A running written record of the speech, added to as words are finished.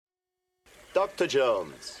Dr.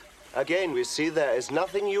 Jones, again we see there is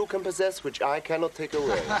nothing you can possess which I cannot take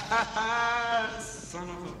away. Yeah,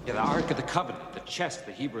 the Ark of the Covenant, the chest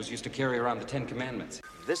the Hebrews used to carry around the Ten Commandments.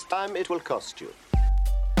 This time it will cost you.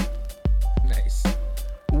 Nice.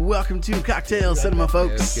 Welcome to Cocktail Cinema,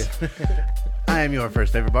 folks. I am your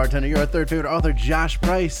first favorite bartender, your third favorite author, Josh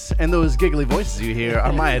Price, and those giggly voices you hear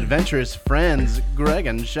are my adventurous friends, Greg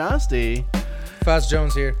and Shasti. Foz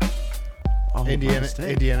Jones here. Oh,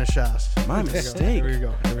 Indiana Shast. My mistake. Here we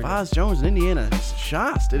go. Foz Jones and Indiana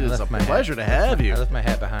Shast. It is a pleasure to have you. I left my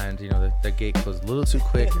hat behind. You know, the gate closed a little too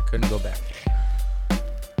quick. I couldn't go back.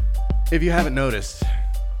 If you haven't noticed,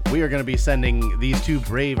 we are going to be sending these two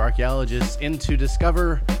brave archaeologists in to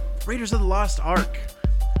discover Raiders of the Lost Ark,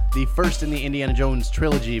 the first in the Indiana Jones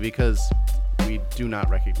trilogy, because we do not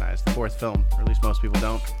recognize the fourth film, or at least most people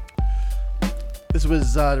don't. This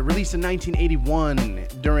was released in 1981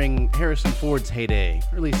 during Harrison Ford's heyday,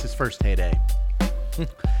 or at least his first heyday.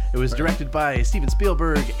 It was directed by Steven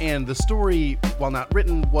Spielberg, and the story, while not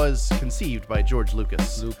written, was conceived by George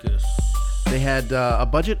Lucas. They had a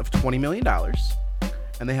budget of $20 million,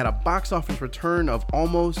 and they had a box office return of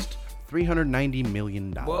almost $390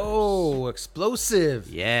 million. Whoa, explosive.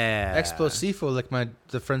 Yeah. Explosifo, like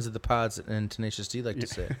the friends of the pods and Tenacious D like to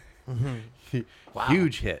say. Wow.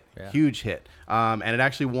 Huge hit. Yeah. Huge hit. And it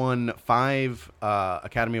actually won 5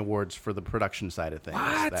 Academy Awards for the production side of things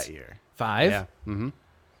that year. 5? Yeah. Mm-hmm. And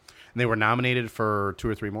they were nominated for 2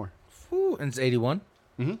 or 3 more. Ooh, and it's 81?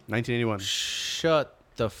 Mm-hmm. 1981. Shut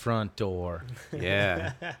the front door.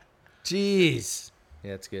 Yeah. Jeez.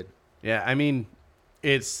 Yeah, it's good. Yeah, I mean,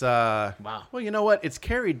 it's... Wow. Well, you know what? It's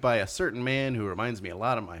carried by a certain man who reminds me a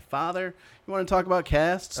lot of my father. You want to talk about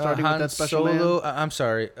cast, starting with Han that special Solo, man? I'm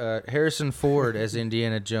sorry. Harrison Ford as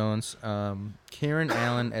Indiana Jones. Karen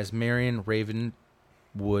Allen as Marion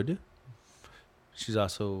Ravenwood. She's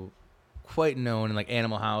also quite known in like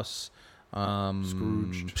Animal House.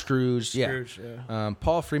 Scrooge. Yeah. Scrooge, yeah.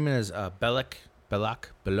 Paul Freeman as Belloc.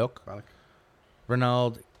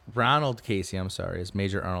 Ronald Casey, I'm sorry, as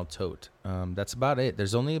Major Arnold Tote. That's about it.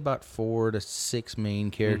 There's only about 4 to 6 main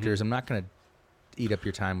characters. I'm not going to eat up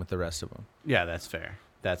your time with the rest of them. Yeah, that's fair.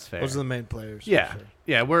 That's fair. Those are the main players. Yeah, for sure.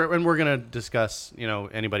 yeah. We're gonna discuss,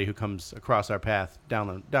 anybody who comes across our path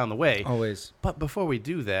down the way. Always. But before we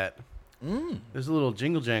do that, there's a little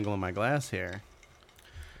jingle jangle in my glass here.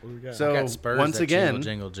 What do we got? So Got Spurs once that again,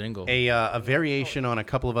 jingle. a variation on a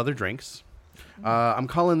couple of other drinks. I'm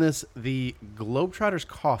calling this the Globetrotters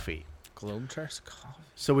Coffee. Globetrotters Coffee.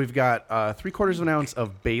 So we've got 3/4 of an ounce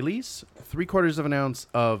of Bailey's, 3/4 of an ounce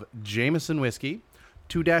of Jameson whiskey,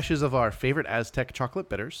 2 dashes of our favorite Aztec chocolate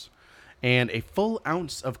bitters, and a full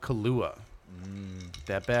ounce of Kahlua.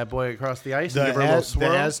 That bad boy across the ice. And give her a little The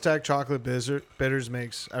swirl. Aztec chocolate bitters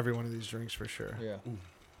makes every one of these drinks for sure. Yeah.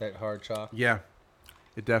 That hard chalk. Yeah,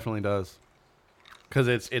 it definitely does. Because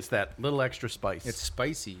it's that little extra spice. It's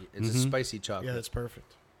spicy. It's a spicy chocolate. Yeah, that's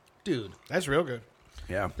perfect. Dude, That's real good.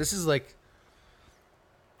 yeah. this is like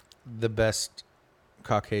the best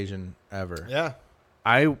Caucasian ever. Yeah.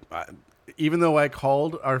 I even though I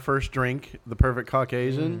called our first drink the perfect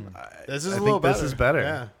Caucasian, This is I a little think this better. is better.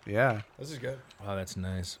 Yeah. Yeah. This is good. Oh, that's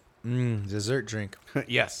nice. Dessert drink.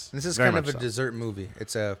 Yes. This is very kind of much a so. dessert movie.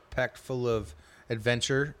 It's packed full of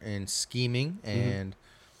adventure and scheming and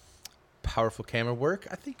powerful camera work.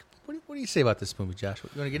 I think. What do you say about this movie, Josh? You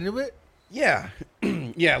want to get into it? Yeah.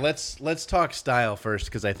 Yeah, let's talk style first,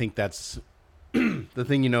 because I think that's the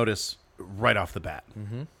thing you notice right off the bat.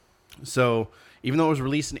 So, even though it was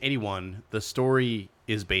released in 81, the story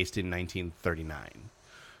is based in 1939.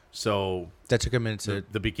 So, That took a minute to.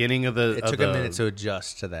 the beginning of the... It took a minute to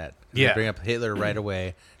adjust to that. They Yeah. bring up Hitler right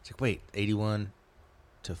away. It's like, wait, 81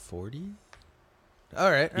 to 40? All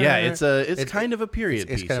right. Yeah, all right. it's kind of a period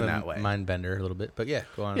It's piece kind in of that way. a mind bender a little bit, but yeah,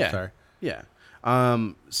 go on. Yeah. I'm sorry. Yeah.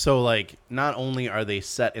 So, like, not only are they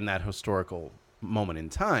set in that historical moment in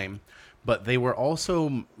time, but they were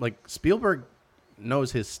also, like, Spielberg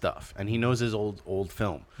knows his stuff, and he knows his old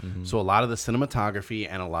film. So a lot of the cinematography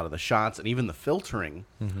and a lot of the shots and even the filtering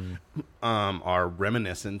are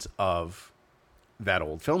reminiscent of that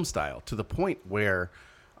old film style, to the point where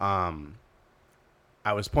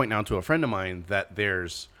I was pointing out to a friend of mine that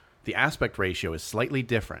the aspect ratio is slightly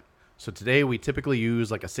different. So today we typically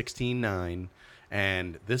use like a 16:9,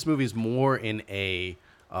 and this movie's more in a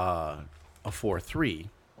 4:3.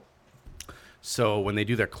 So when they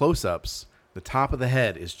do their close-ups, the top of the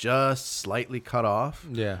head is just slightly cut off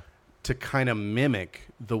Yeah. to kind of mimic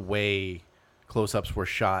the way close-ups were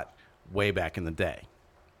shot way back in the day.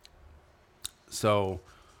 So,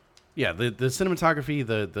 yeah, the cinematography,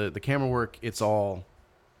 the camera work, it's all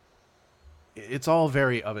it's all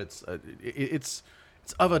very of its. It's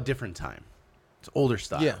of a different time. It's older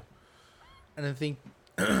style. Yeah, and I think,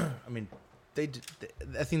 I mean,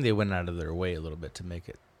 I think they went out of their way a little bit to make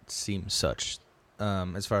it seem such.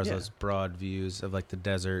 As far as those broad views of like the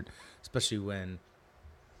desert, especially when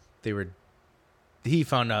he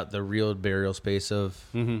found out the real burial space of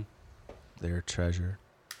their treasure,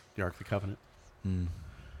 the Ark of the Covenant.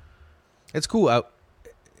 It's cool.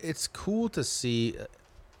 It's cool to see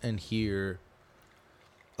and hear.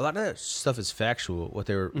 A lot of that stuff is factual. What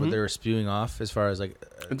they were spewing off, as far as like,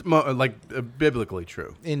 It's biblically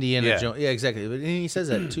true. Indiana Jones. Yeah, exactly. But he says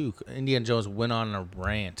that too. Indiana Jones went on a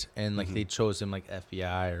rant, and like they chose him like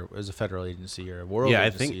FBI or it was a federal agency or a world. Yeah,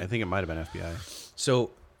 agency. I think it might have been FBI. So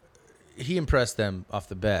he impressed them off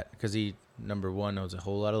the bat because he, number one, knows a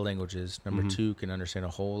whole lot of languages. Number two, can understand a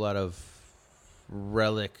whole lot of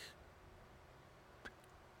relic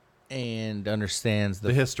and understands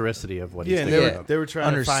The historicity of what he's Yeah, and thinking they were, about. they were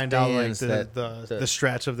trying to find out like Understands the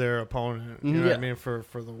strats of their opponent. You know what I mean for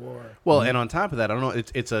the war. Well, and on top of that, I don't know.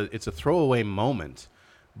 It's a throwaway moment,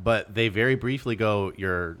 but they very briefly go,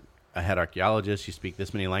 "You're a head archaeologist. You speak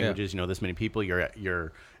this many languages. You know this many people.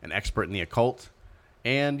 You're an expert in the occult,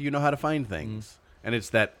 and you know how to find things." And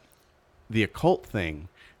it's the occult thing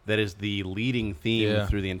that is the leading theme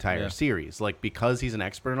through the entire series. Like, because he's an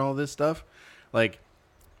expert in all this stuff, like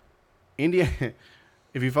India.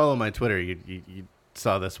 If you follow my Twitter, you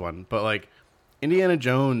saw this one, but like Indiana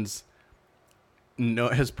Jones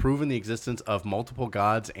has proven the existence of multiple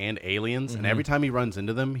gods and aliens, and every time he runs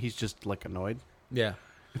into them, he's just like annoyed. Yeah,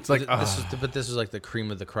 It's like, this is like the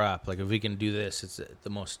cream of the crop. Like if we can do this, it's the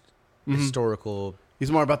most historical.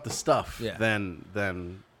 he's more about the stuff Yeah.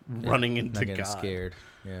 than running into Not getting God. scared.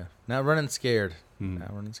 Yeah, not running scared.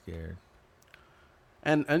 Not running scared.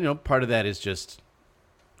 And you know, part of that is just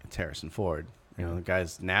it's Harrison Ford. You know, the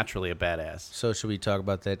guy's naturally a badass. So should we talk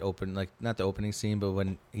about that not the opening scene, but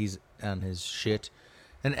when he's on his shit,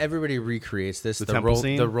 and everybody recreates this The temple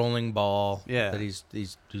scene? the rolling ball Yeah. that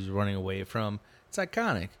he's running away from. It's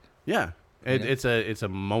iconic. Yeah. It's a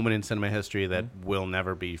moment in cinema history that will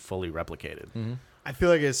never be fully replicated. I feel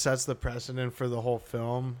like it sets the precedent for the whole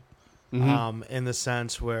film. In the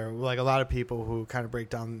sense where, like, a lot of people who kind of break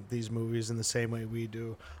down these movies in the same way we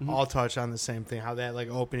do all touch on the same thing, how that, like,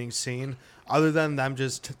 opening scene, other than them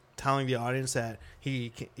just telling the audience that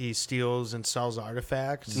he steals and sells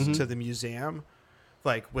artifacts to the museum,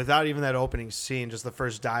 like, without even that opening scene, just the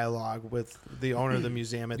first dialogue with the owner of the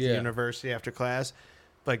museum at the university after class,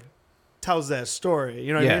 like, tells that story.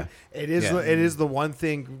 You know what I mean? It is the one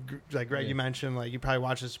thing, like Greg, you mentioned, like, you probably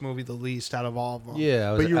watch this movie the least out of all of them.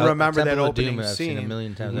 Yeah, but you remember that Temple of Doom, opening I've seen scene a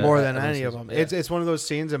million times. more than any of them. Yeah. It's one of those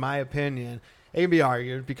scenes, in my opinion. It can be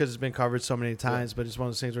argued because it's been covered so many times, but it's one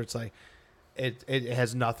of those things where it's like it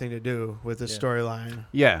has nothing to do with the storyline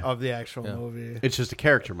of the actual movie. It's just a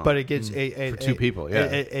character moment. But it gets for two people. Yeah,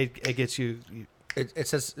 it gets you. It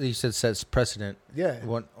says, you said, sets precedent. Yeah.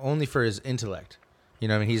 Only for his intellect. You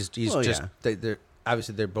know, I mean, he's Well, just yeah. they're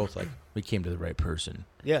obviously they're both like, we came to the right person.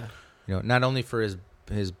 Yeah. You know, not only for his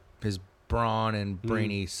brawn and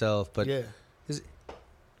brainy self, but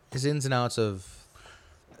his ins and outs of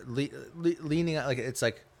leaning out. Like, it's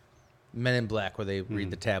like Men in Black, where they read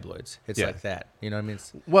the tabloids. It's like that. You know what I mean?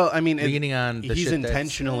 It's well, I mean, leaning on the he's shit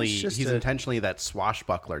intentionally that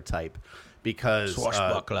swashbuckler type, because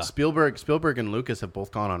Swashbuckler. Spielberg and Lucas have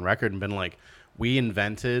both gone on record and been like, we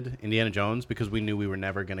invented Indiana Jones because we knew we were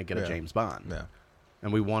never going to get a James Bond. Yeah.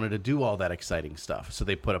 And we wanted to do all that exciting stuff. So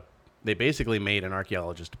they basically made an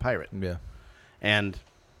archaeologist a pirate. Yeah. And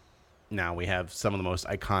now we have some of the most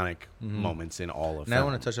iconic moments in all of And I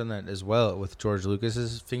film. want to touch on that as well with George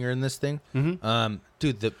Lucas's finger in this thing.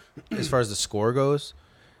 Dude, as far as the score goes,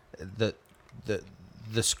 the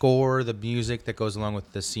score, the music that goes along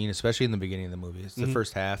with the scene, especially in the beginning of the movie, it's the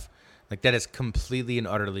first half, like, that is completely and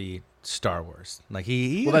utterly Star Wars. Like,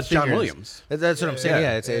 he Well, that's John Williams. That's what I'm saying.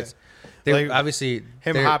 Yeah, it's they Like, obviously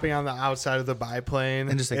Him hopping on the outside of the biplane,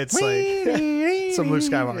 and just like, it's like some Luke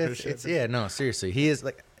Skywalker shit. Yeah, no, seriously, he is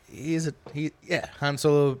like, Han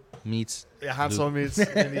Solo meets Han Solo meets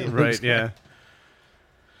Indy. Right, yeah.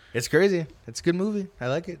 It's crazy. It's a good movie. I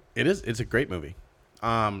like it. It is. It's a great movie.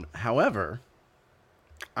 However,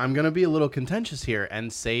 I'm going to be a little contentious here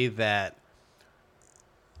and say that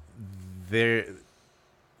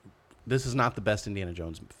this is not the best Indiana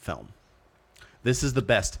Jones film. This is the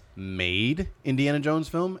best made Indiana Jones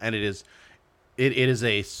film, and it is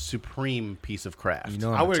a supreme piece of craft. You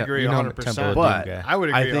know, I would agree 100%. But I would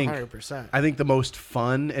agree think 100%. I think the most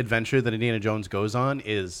fun adventure that Indiana Jones goes on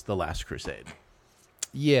is The Last Crusade.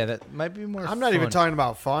 Yeah, that might be more. I'm not even fun. talking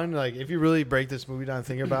about fun. Like, if you really break this movie down and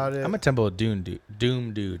think about it, I'm a Temple of Doom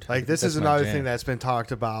dude. like, this That's is my another jam. thing that's been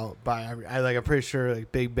talked about by I'm pretty sure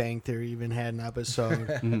like Big Bang Theory even had an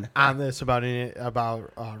episode on this about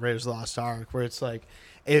Raiders of the Lost Ark, where it's like,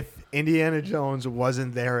 if Indiana Jones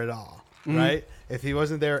wasn't there at all, right? If he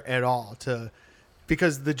wasn't there at all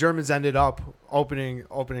because the Germans ended up opening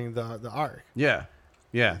the Ark. Yeah.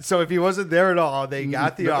 Yeah. So if he wasn't there at all, they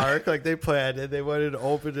got the Ark like they planned it. They wanted to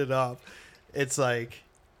open it up. It's like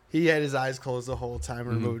he had his eyes closed the whole time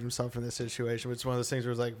and removed himself from the situation. It's one of those things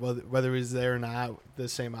where it's like, well, whether he's there or not, the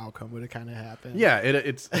same outcome would have kind of happened. Yeah,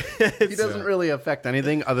 it's he doesn't really affect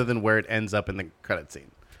anything other than where it ends up in the credit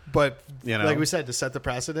scene. But You know? like we said, to set the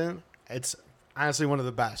precedent, it's honestly one of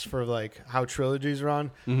the best for like how trilogies run.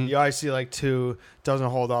 You always see like 2 doesn't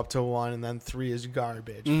hold up to 1, and then 3 is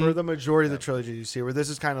garbage for the majority of the trilogy you see. Where this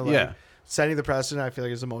is kind of like setting the precedent. I feel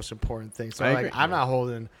like is the most important thing. So I like agree. I'm not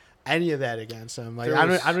holding any of that against him. Like There I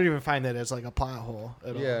was- don't even find that as like a plot hole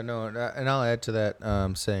at all. Yeah, no, and I'll add to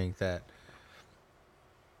that saying that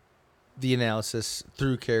the analysis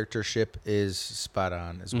through charactership is spot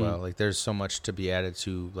on as well. Like, there's so much to be added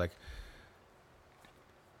to, like,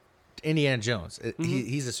 Indiana Jones.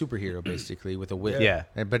 He's a superhero, basically, with a whip. Yeah.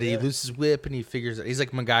 But he loses his whip, and he figures he's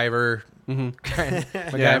like MacGyver,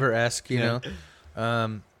 MacGyver-esque, you know?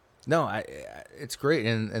 No, it's great.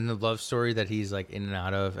 And the love story that he's, like, in and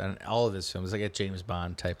out of, and all of his films, like a James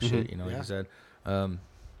Bond type shit, you know, like you said. I'm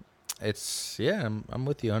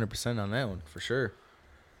with you 100% on that one, for sure.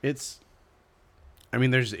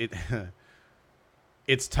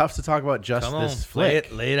 It's tough to talk about just Come on, this flick.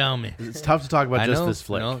 lay it on me. It's tough to talk about just this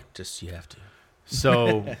flick. No, just you have to.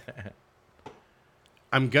 So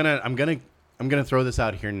I'm gonna throw this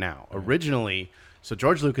out here now. Originally, so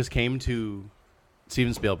George Lucas came to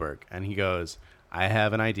Steven Spielberg and he goes, "I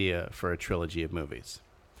have an idea for a trilogy of movies."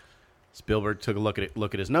 Spielberg took a look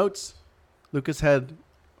at his notes. Lucas had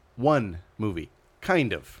one movie,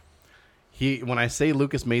 kind of. When I say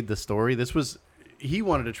Lucas made the story, he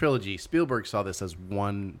wanted a trilogy. Spielberg saw this as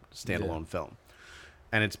one standalone film.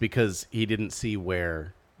 And it's because he didn't see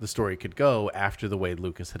where the story could go after the way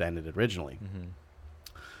Lucas had ended originally.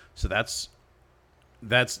 So that's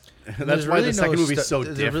There's why really the second no movie is so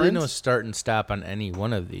there's different. really no start and stop on any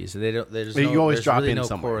one of these. There's You always there's drop really in no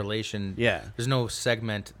somewhere. correlation. Yeah. There's no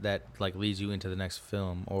segment that like leads you into the next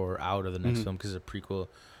film or out of the next film because it's a prequel.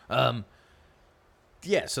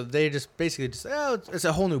 Yeah, so they just basically it's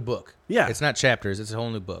a whole new book. Yeah. It's not chapters, it's a whole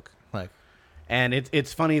new book. Like, And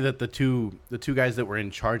it's funny that the two guys that were in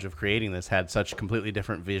charge of creating this had such completely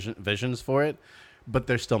different visions for it, but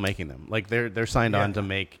they're still making them. Like they're signed on to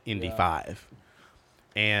make Indy 5.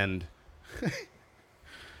 And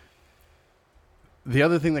the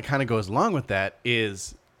other thing that kind of goes along with that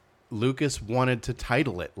is Lucas wanted to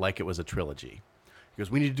title it like it was a trilogy. He goes,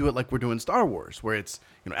 "We need to do it like we're doing Star Wars, where it's,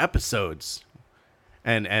 episodes."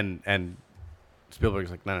 And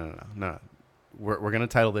Spielberg's like, no. We're gonna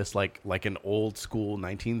title this like an old school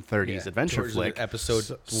 1930s adventure George flick.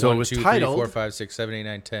 Episode So 1, it was 2, 3, titled 4, 5, 6, 7, 8,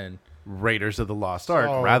 9, 10. Raiders of the Lost Ark,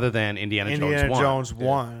 So, rather than Indiana Jones 1.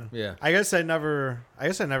 1. Yeah. I guess I never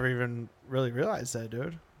even really realized that,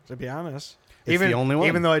 dude. To be honest, It's the only one.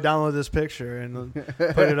 Even though I downloaded this picture and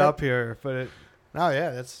put it up here,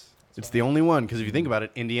 that's It's the only one, because if you think about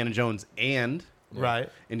it, Indiana Jones and right.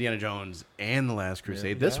 The Last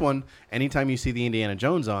Crusade. This one, anytime you see the Indiana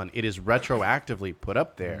Jones on, it is retroactively put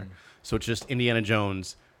up there. So it's just Indiana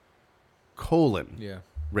Jones : Yeah.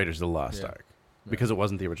 Raiders of the Lost Yeah. Ark, because it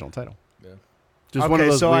wasn't the original title. Yeah. Just one of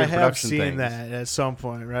those so weird I have production seen things. that at some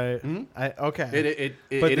point, right? Okay.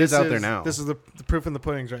 It is out there now. This is the proof in the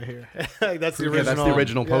pudding's right here. Like, that's the Yeah, original. that's the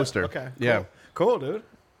original Yeah, poster. Okay. Yeah. Cool, dude.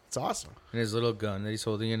 It's awesome. And his little gun that he's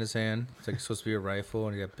holding in his hand. It's like supposed to be a rifle,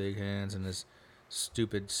 and he got big hands and this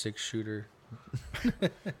stupid 6-shooter.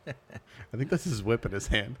 I think that's his whip in his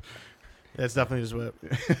hand. That's definitely his whip.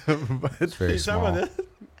 It's very He's talking small. about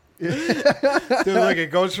this? Dude, like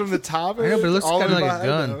it goes from the top. I know, but it looks all the kind of way like a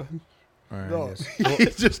behind gun. him. All right, No. I guess.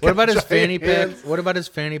 He's just What got about his giant fanny pack? hands. What about his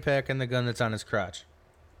fanny pack and the gun that's on his crotch?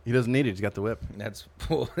 He doesn't need it. He's got the whip. That's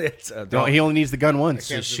it's No, he only needs the gun once.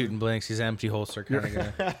 He's shooting blanks. He's an empty holster kind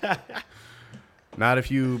of guy. Not if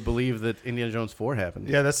you believe that Indiana Jones 4 happened.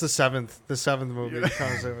 Yeah, that's the seventh movie that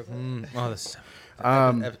comes in with This.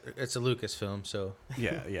 It's a Lucas film, so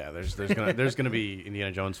Yeah. There's gonna be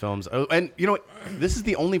Indiana Jones films. Oh, and you know what? This is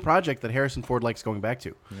the only project that Harrison Ford likes going back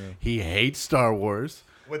to. He hates Star Wars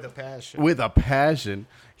with a passion. with a passion.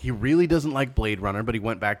 He really doesn't like Blade Runner, but he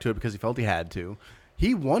went back to it because he felt he had to.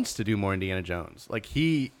 He wants to do more Indiana Jones. Like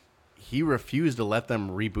he refused to let them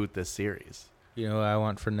reboot this series. You know what I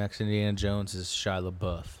want for next Indiana Jones is Shia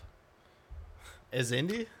LaBeouf. Is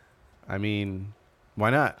Indy? I mean, why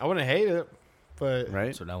not? I wouldn't hate it, but Right?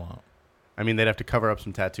 That's what I want. I mean, they'd have to cover up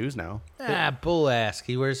some tattoos now. Bull ass.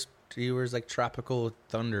 He wears like tropical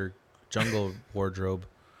thunder jungle wardrobe.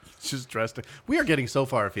 Just dressed. We are getting so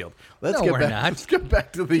far afield. Let's No, get we're back. not. Let's get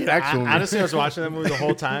back to the actual. honestly, I was watching that movie the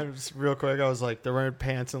whole time. Just real quick, I was like, they're wearing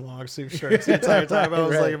pants and long sleeve shirts the entire time. I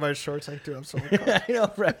was Right. like in my shorts, like, dude, I'm so uncomfortable. I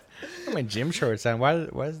know, right? I got my gym shorts on. Why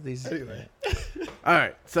is these? Anyway. All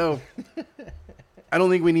right, so I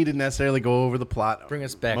don't think we need to necessarily go over the plot. Bring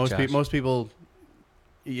us back, Most Josh. most people,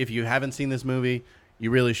 if you haven't seen this movie,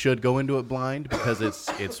 you really should go into it blind because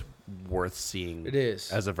it's worth seeing. It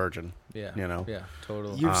is. as a virgin. Yeah. You know? Yeah.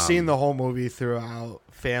 Totally. You've seen the whole movie throughout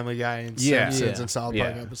Family Guy and Yeah. Simpsons Yeah. and South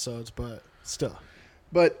Park Yeah. episodes, but still.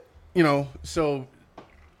 But so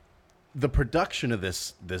the production of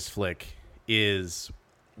this flick is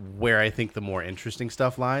where I think the more interesting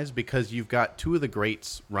stuff lies because you've got two of the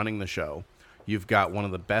greats running the show. You've got one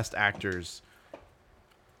of the best actors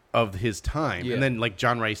of his time, Yeah. and then like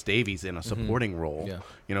John Rice Davies in a supporting role. Yeah.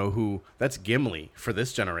 Who that's Gimli for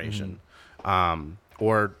this generation,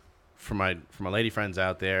 or for my lady friends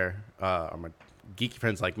out there, or my geeky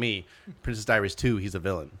friends like me, Princess Diaries 2. He's a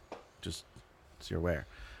villain, just so you're aware.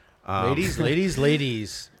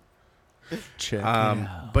 Ladies. Check it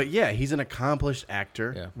out. But yeah, he's an accomplished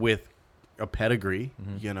actor Yeah. with a pedigree,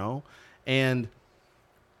 and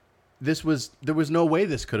there was no way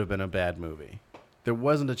this could have been a bad movie. There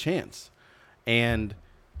wasn't a chance. And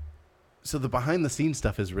so the behind the scenes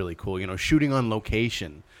stuff is really cool, shooting on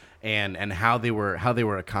location and how they were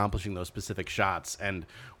accomplishing those specific shots and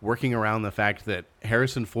working around the fact that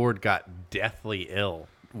Harrison Ford got deathly ill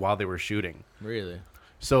while they were shooting. Really?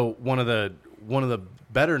 So one of the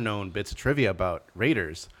better known bits of trivia about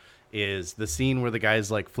Raiders is the scene where the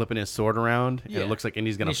guy's like flipping his sword around and Yeah. it looks like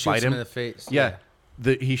Indy's gonna He shoots fight him in the face. Yeah,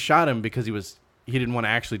 he shot him because he didn't want to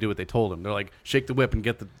actually do what they told him. They're like, shake the whip and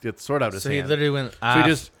get the sword out of his So he hand. literally went,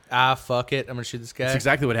 fuck it. I'm going to shoot this guy. That's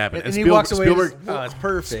exactly what happened. And he walks away. Spielberg, It's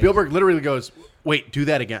perfect. Spielberg literally goes, wait, do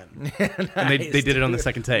that again. And they did it on the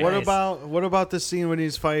second take. What about the scene when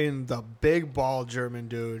he's fighting the big ball German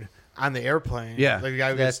dude on the airplane? Yeah. Like the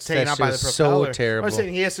guy who That's- gets taken that out by the shit is so propeller. terrible. I'm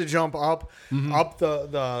saying he has to jump up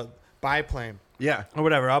the biplane Yeah. or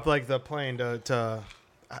whatever, up like the plane to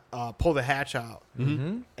pull the hatch out,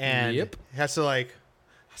 and Yep. he has to like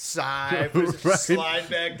sigh, Right. slide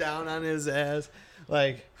back down on his ass.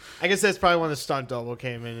 Like, I guess that's probably when the stunt double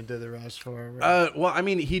came in and did the rest for him. Well, I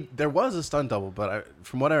mean, there was a stunt double, but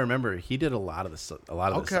from what I remember, he did a lot of this.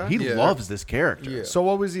 Okay. He Yeah. loves this character. Yeah. So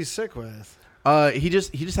what was he sick with? He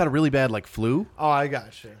just had a really bad like flu, Oh, I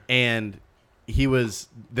got you. and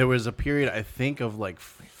there was a period I think of like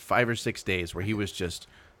 5 or 6 days where he was just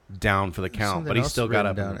down for the count, Something but he else still got written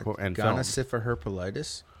up down. and filmed.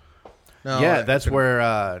 Gonosyphilis? No, Yeah, that's where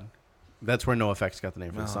NoFX got the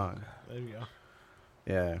name for the Oh, song. There you go.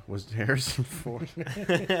 Yeah, was Harrison Ford.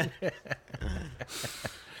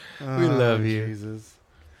 We love you. Jesus.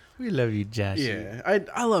 We love you, Josh. Yeah,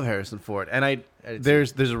 I love Harrison Ford, and I do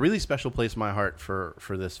there's a really special place in my heart for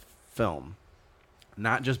this film,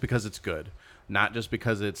 not just because it's good, not just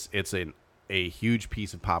because it's a huge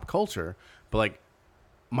piece of pop culture, but like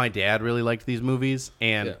my dad really liked these movies,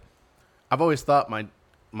 and Yeah. I've always thought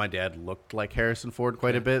my dad looked like Harrison Ford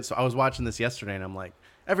quite a bit. So I was watching this yesterday, and I'm like,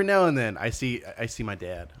 every now and then I see my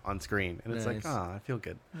dad on screen, and it's like, Nice. I feel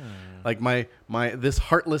good. Like my this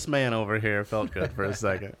heartless man over here felt good for a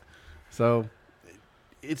second. So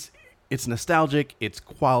it's nostalgic, it's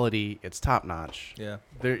quality, it's top notch. Yeah.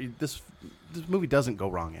 This movie doesn't go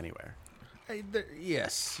wrong anywhere.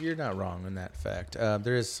 Yes, you're not wrong in that fact.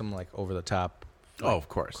 There is some like over the top. Oh, of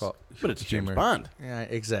course, but it's James humor. Bond. Yeah,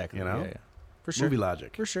 exactly. You know? Yeah. For sure. Movie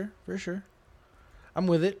logic. For sure. I'm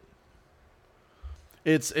with it.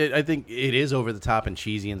 I think it is over the top and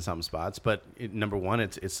cheesy in some spots, but number one,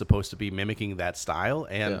 it's supposed to be mimicking that style,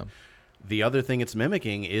 and Yeah. the other thing it's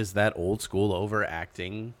mimicking is that old school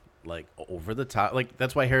overacting, like over the top. Like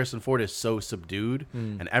that's why Harrison Ford is so subdued,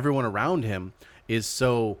 and everyone around him is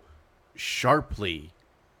so sharply,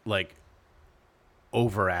 like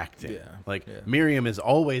overacting. Yeah, Like yeah. Miriam is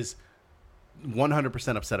always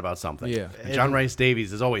 100% upset about something. Yeah. And John Rice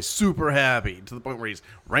Davies is always super happy to the point where he's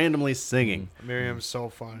randomly singing. Miriam's so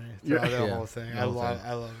funny Yeah. throughout that Yeah. whole thing. The I whole love thing.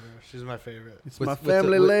 her. She's my favorite. It's my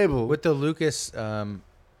family label. With the Lucas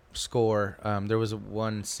score, there was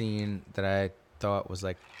one scene that I thought was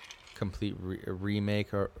like complete remake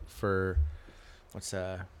for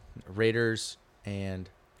Raiders and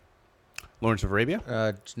Lawrence of Arabia?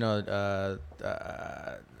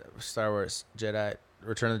 Star Wars Jedi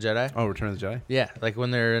Return of the Jedi. Oh, Return of the Jedi. Yeah, like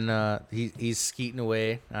when they're in, he's skeeting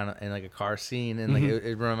away in like a car scene, and like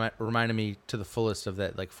it reminded me to the fullest of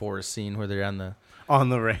that like forest scene where they're on the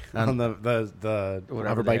the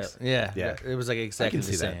hover bikes. Yeah, Yeah. It was like exactly the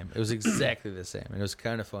see that. same. It was exactly the same. It was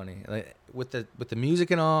kind of funny, like with the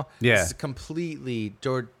music and all. Yeah. It's completely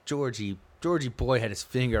Georgie Boy had his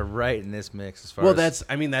finger right in this mix as far Well, as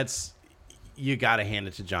that's you got to hand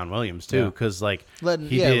it to John Williams too, because like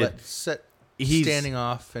he's standing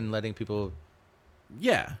off and letting people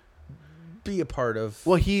be a part of.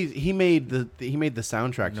 Well, he made the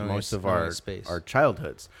soundtrack to most of our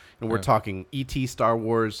childhoods, and we're talking E.T., Star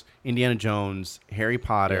Wars, Indiana Jones, Harry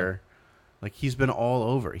Potter. Like he's been all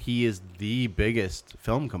over. He is the biggest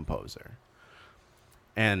film composer.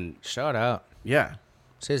 And shout out. Yeah.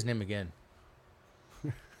 Say his name again.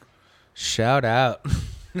 Shout out.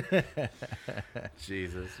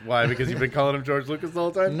 Jesus. Why? Because you've been calling him George Lucas the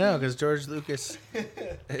whole time? No, because George Lucas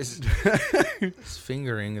is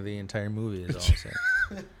fingering the entire movie is all I'm saying.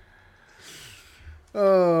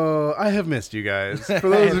 Oh, I have missed you guys. For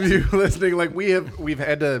those of you listening, like we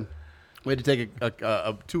had to take a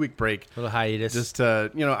 2-week break. A little hiatus. Just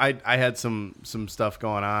to, I had some stuff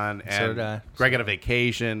going on, and so did I. Greg had a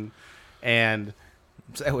vacation, and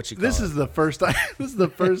is that what you call this it? is the first time. This is the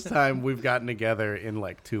first time we've gotten together in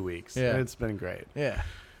like 2 weeks. Yeah, and it's been great. Yeah,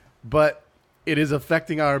 but it is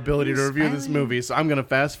affecting our ability to review this movie. So I'm going to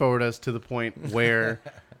fast forward us to the point where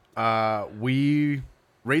we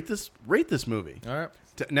rate this movie. All right.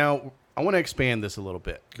 Now I want to expand this a little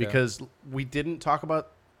bit because we didn't talk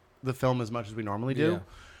about the film as much as we normally do.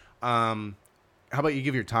 Yeah. How about you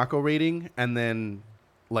give your taco rating and then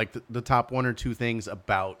like the top 1 or 2 things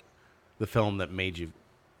about the film that made you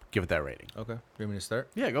give it that rating? Okay. You want me to start?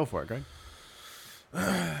 Yeah, go for it, Greg.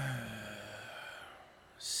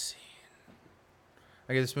 See.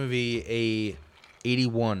 I give this movie a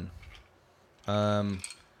 81.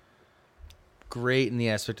 Great in the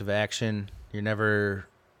aspect of action. You're never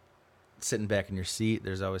sitting back in your seat.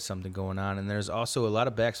 There's always something going on, and there's also a lot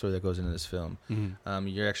of backstory that goes into this film. Mm-hmm.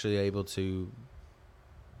 You're actually able to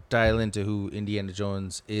dial into who Indiana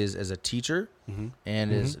Jones is as a teacher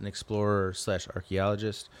and as an explorer /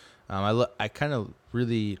 archaeologist. I kind of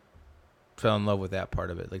really fell in love with that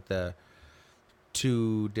part of it, like the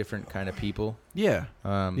 2 different kind of people. Yeah.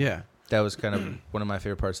 That was kind of one of my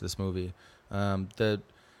favorite parts of this movie. The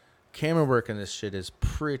camera work in this shit is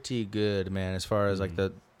pretty good, man, as far as like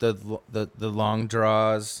the long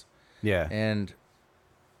draws. Yeah. And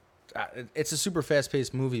it's a super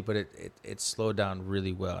fast-paced movie, but it slowed down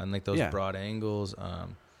really well. And like those broad angles,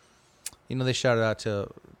 they shouted out to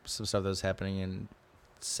some stuff that was happening in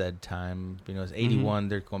said time. It's 81.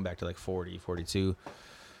 They're going back to like 40, 42.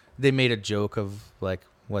 They made a joke of like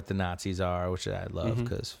what the Nazis are, which I love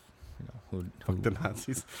because who the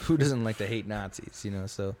Nazis? Who doesn't like to hate Nazis?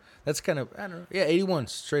 So that's kind of, I don't know. Yeah, 81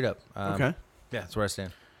 straight up. Okay. Yeah, that's where I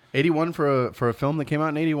stand. 81 for a film that came out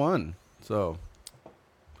in 81. So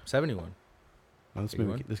 71. Oh,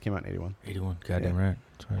 this came out in 81. 81. Goddamn right.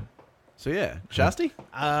 That's right. So yeah, Shasti?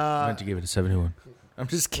 I meant to give it a 71. I'm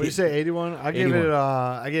just kidding. What you say, 81? I give it.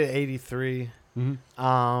 I get it 83.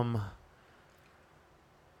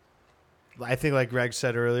 I think, like Greg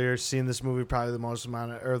said earlier, seeing this movie probably the most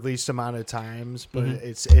amount of, or least amount of times, but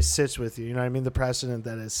it sits with you. You know what I mean? The precedent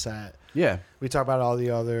that is set. Yeah. We talk about all the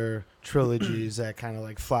other trilogies that kind of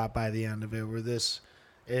like flop by the end of it, where this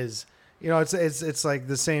is, it's like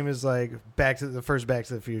the same as like Back to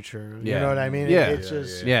the Future. You know what I mean? Yeah. It's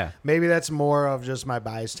just maybe that's more of just my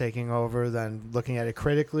bias taking over than looking at it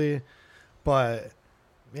critically. But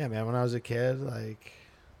yeah, man, when I was a kid, like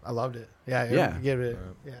I loved it. Yeah. Give it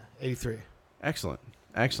 83. Excellent.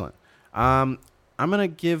 I'm gonna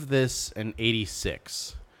give this an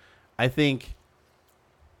 86. I think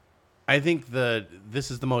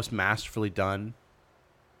this is the most masterfully done,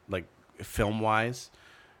 like film wise,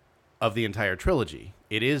 of the entire trilogy.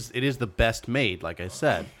 It is the best made, like I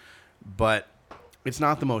said, but it's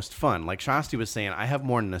not the most fun. Like Shasti was saying, I have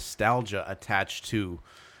more nostalgia attached to,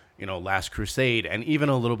 Last Crusade, and even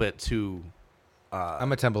a little bit to.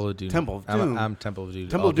 I'm a Temple of Doom. I'm Temple of Doom.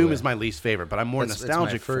 Temple of Doom is my least favorite, but I'm more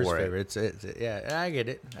nostalgic it's my first for it. favorite. Yeah, I get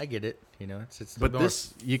it. It's but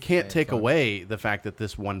this, you can't take away the fact that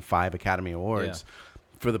this won 5 Academy Awards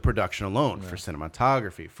for the production alone, for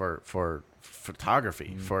cinematography, for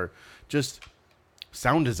photography, for just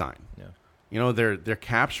sound design. Yeah. They're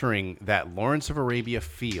capturing that Lawrence of Arabia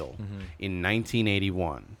feel in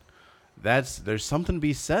 1981. There's something to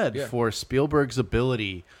be said for Spielberg's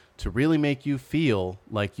ability to really make you feel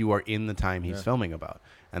like you are in the time he's filming about.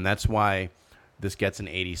 And that's why this gets an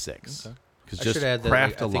 86. Because I just should add that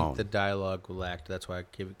craft I alone. think the dialogue lacked. That's why I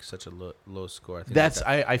gave it such a low score. I think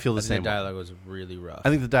I feel the same The way. dialogue was really rough. I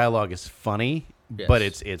think the dialogue is funny, Yes. but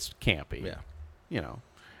it's campy. Yeah. You know,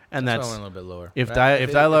 and why I that's went a little bit lower. if But I if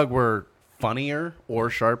feel dialogue were funnier or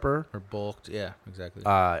sharper, or bulked, yeah, exactly.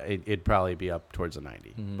 it'd probably be up towards a 90.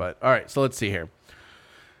 Mm-hmm. But all right, so let's see here.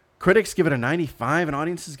 Critics give it a 95 and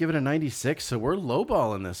audiences give it a 96, so we're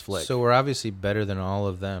lowballing this flick. So we're obviously better than all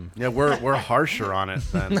of them. yeah, we're harsher on it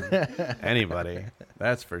than anybody.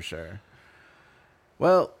 That's for sure.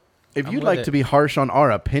 Well, if I'm you'd with like it. to be harsh on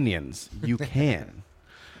our opinions, you can.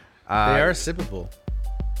 They are sippable.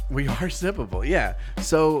 We are sippable, yeah.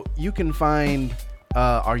 So you can find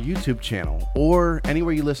our YouTube channel or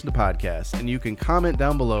anywhere you listen to podcasts, and you can comment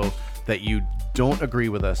down below that you don't agree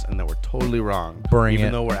with us and that we're totally wrong, Bring even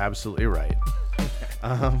it. though we're absolutely right.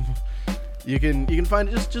 You can find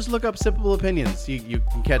it. Just look up Sippable Opinions. You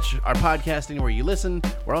can catch our podcast anywhere you listen.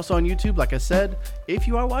 We're also on YouTube, like I said. If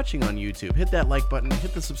you are watching on YouTube, hit that like button,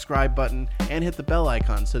 hit the subscribe button, and hit the bell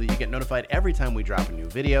icon so that you get notified every time we drop a new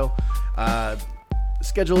video.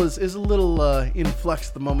 Schedule is a little in flux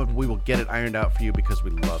at the moment, but we will get it ironed out for you because we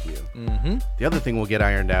love you. Mm-hmm. The other thing we'll get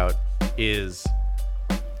ironed out is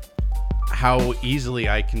how easily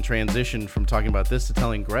I can transition from talking about this to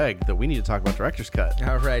telling Greg that we need to talk about Director's Cut.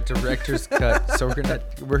 All right, director's cut. So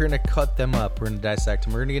we're gonna cut them up. We're gonna dissect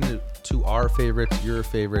them. We're gonna get into our favorites, your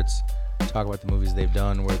favorites. Talk about the movies they've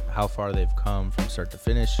done, how far they've come from start to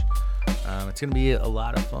finish. It's gonna be a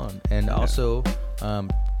lot of fun, and also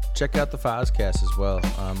check out the Fozcast as well.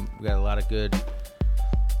 We got a lot of good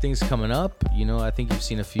things coming up. You know, I think you've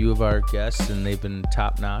seen a few of our guests, and they've been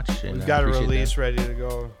top notch. And We've got a appreciate release that. ready to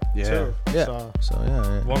go. Yeah. Too. Yeah. So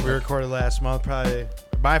Yeah. one we recorded last month, probably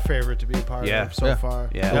my favorite to be a part Yeah. of so Yeah. far.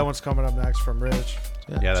 Yeah. That one's coming up next from Rich.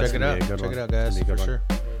 Yeah, that's check it gonna out. be a good Check one. it out, guys. It's gonna be a For good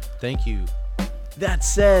sure. Thank you. That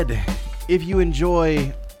said, if you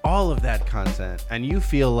enjoy all of that content and you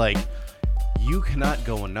feel like you cannot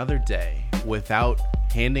go another day without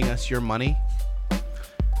handing us your money,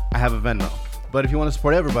 I have a Venmo. But if you want to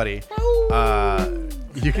support everybody,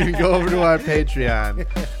 you can go over to our Patreon,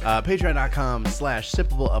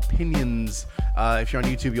 patreon.com/sippableopinions. If you're on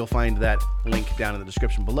YouTube, you'll find that link down in the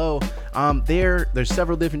description below. There's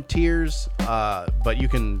several different tiers, but you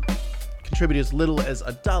can contribute as little as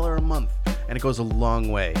 $1 a month, and it goes a long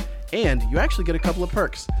way. And you actually get a couple of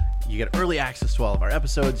perks. You get early access to all of our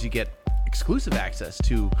episodes. You get exclusive access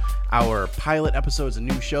to our pilot episodes and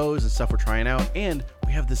new shows and stuff we're trying out. And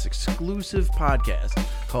we have this exclusive podcast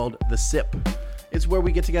called The Sip. It's where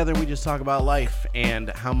we get together and we just talk about life and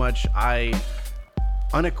how much I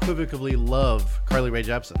unequivocally love Carly Rae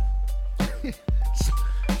Jepsen.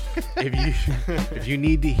 If you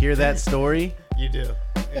need to hear that story, You do.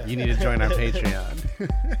 you need to join our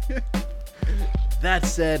Patreon. That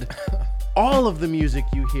said, all of the music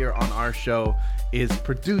you hear on our show is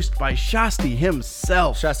produced by Shasti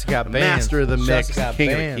himself. Shasta got the bands. master of the mix, Shasta got king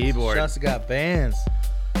bands. of the keyboard. Shasta got bands.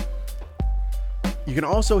 You can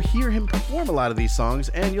also hear him perform a lot of these songs,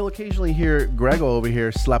 and you'll occasionally hear Grego over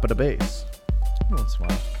here slap at a bass. Once in a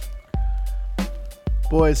while.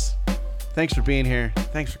 Boys, thanks for being here.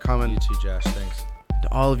 Thanks for coming. You too, Josh. Thanks.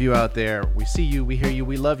 To all of you out there, we see you, we hear you,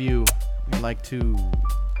 we love you. We'd like to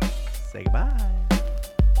say goodbye.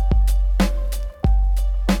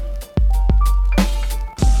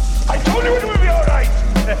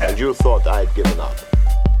 And you thought I'd given up.